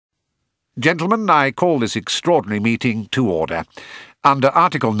Gentlemen, I call this extraordinary meeting to order. Under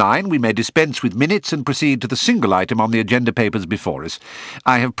Article 9, we may dispense with minutes and proceed to the single item on the agenda papers before us.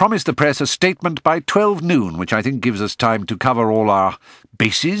 I have promised the press a statement by 12 noon, which I think gives us time to cover all our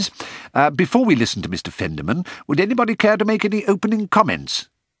bases. Before we listen to Mr. Fenderman, would anybody care to make any opening comments?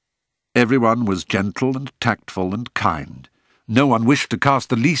 Everyone was gentle and tactful and kind. No one wished to cast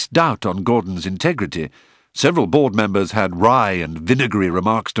the least doubt on Gordon's integrity. Several board members had wry and vinegary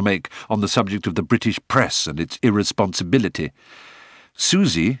remarks to make on the subject of the British press and its irresponsibility.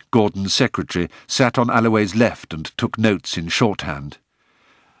 Susie, Gordon's secretary, sat on Alloway's left and took notes in shorthand.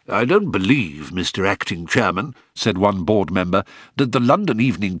 "I don't believe, Mr. Acting Chairman," said one board member, "that the London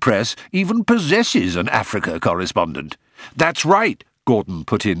Evening Press even possesses an Africa correspondent." "That's right," Gordon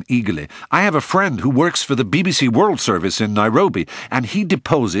put in eagerly. "I have a friend who works for the BBC World Service in Nairobi, and he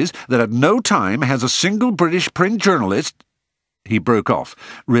deposes that at no time has a single British print journalist—" He broke off,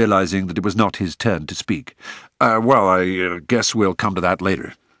 realising that it was not his turn to speak. I guess we'll come to that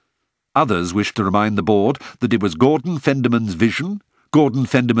later." Others wished to remind the board that it was Gordon Fenderman's vision, Gordon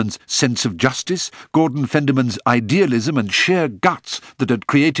Fenderman's sense of justice, Gordon Fenderman's idealism and sheer guts that had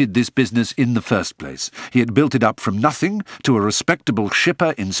created this business in the first place. He had built it up from nothing to a respectable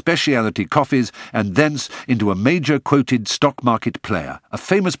shipper in speciality coffees, and thence into a major quoted stock market player, a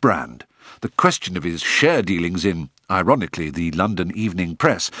famous brand. The question of his share dealings in, ironically, the London Evening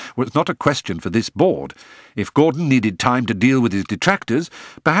Press was not a question for this board. If Gordon needed time to deal with his detractors,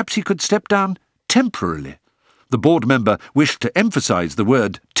 perhaps he could step down temporarily. The board member wished to emphasise the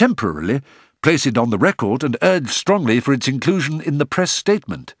word temporarily, place it on the record, and urge strongly for its inclusion in the press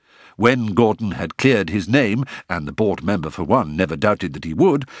statement. When Gordon had cleared his name, and the board member for one never doubted that he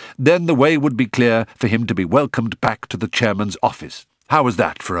would, then the way would be clear for him to be welcomed back to the chairman's office. How was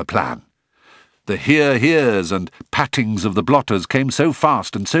that for a plan? The hears and pattings of the blotters came so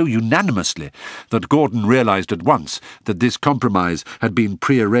fast and so unanimously that Gordon realised at once that this compromise had been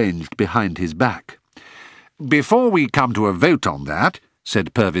prearranged behind his back. "Before we come to a vote on that,"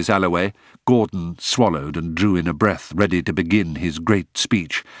 said Purvis Alloway, Gordon swallowed and drew in a breath, ready to begin his great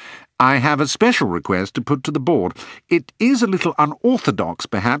speech, "I have a special request to put to the board. It is a little unorthodox,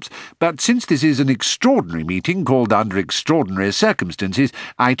 perhaps, but since this is an extraordinary meeting called under extraordinary circumstances,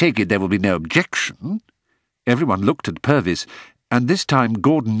 I take it there will be no objection." Everyone looked at Purvis, and this time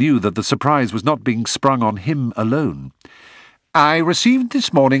Gordon knew that the surprise was not being sprung on him alone. "I received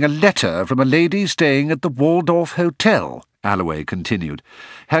this morning a letter from a lady staying at the Waldorf Hotel," Alloway continued.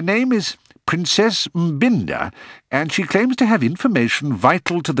 "Her name is Princess Mbinda, and she claims to have information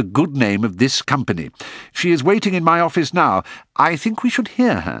vital to the good name of this company. She is waiting in my office now. I think we should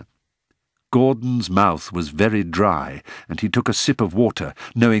hear her." Gordon's mouth was very dry, and he took a sip of water,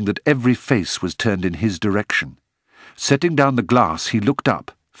 knowing that every face was turned in his direction. Setting down the glass, he looked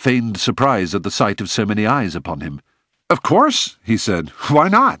up, feigned surprise at the sight of so many eyes upon him. "Of course," he said. "Why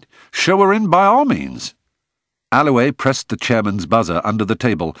not? Show her in by all means." Alloway pressed the chairman's buzzer under the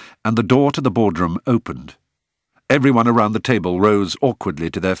table, and the door to the boardroom opened. Everyone around the table rose awkwardly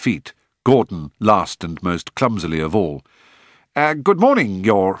to their feet, Gordon last and most clumsily of all. Good morning,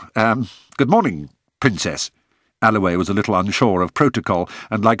 good morning, Princess." Alloway was a little unsure of protocol,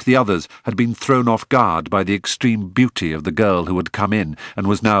 and like the others had been thrown off guard by the extreme beauty of the girl who had come in and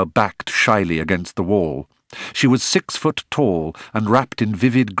was now backed shyly against the wall. She was 6 foot tall and wrapped in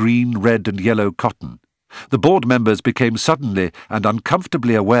vivid green, red and yellow cotton. The board members became suddenly and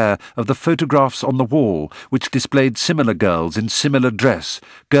uncomfortably aware of the photographs on the wall, which displayed similar girls in similar dress,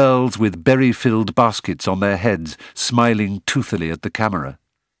 girls with berry-filled baskets on their heads, smiling toothily at the camera.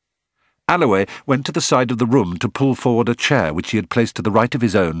 Alloway went to the side of the room to pull forward a chair which he had placed to the right of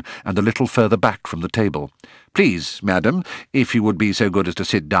his own and a little further back from the table. "Please, madam, if you would be so good as to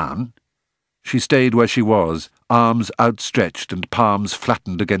sit down." She stayed where she was, arms outstretched and palms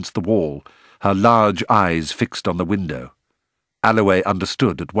flattened against the wall, her large eyes fixed on the window. Alloway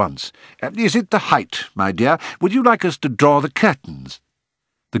understood at once. "Is it the height, my dear? Would you like us to draw the curtains?"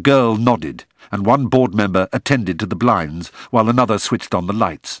 The girl nodded, and one board member attended to the blinds, while another switched on the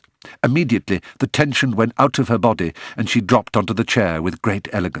lights. Immediately the tension went out of her body, and she dropped onto the chair with great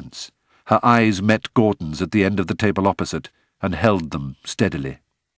elegance. Her eyes met Gordon's at the end of the table opposite, and held them steadily.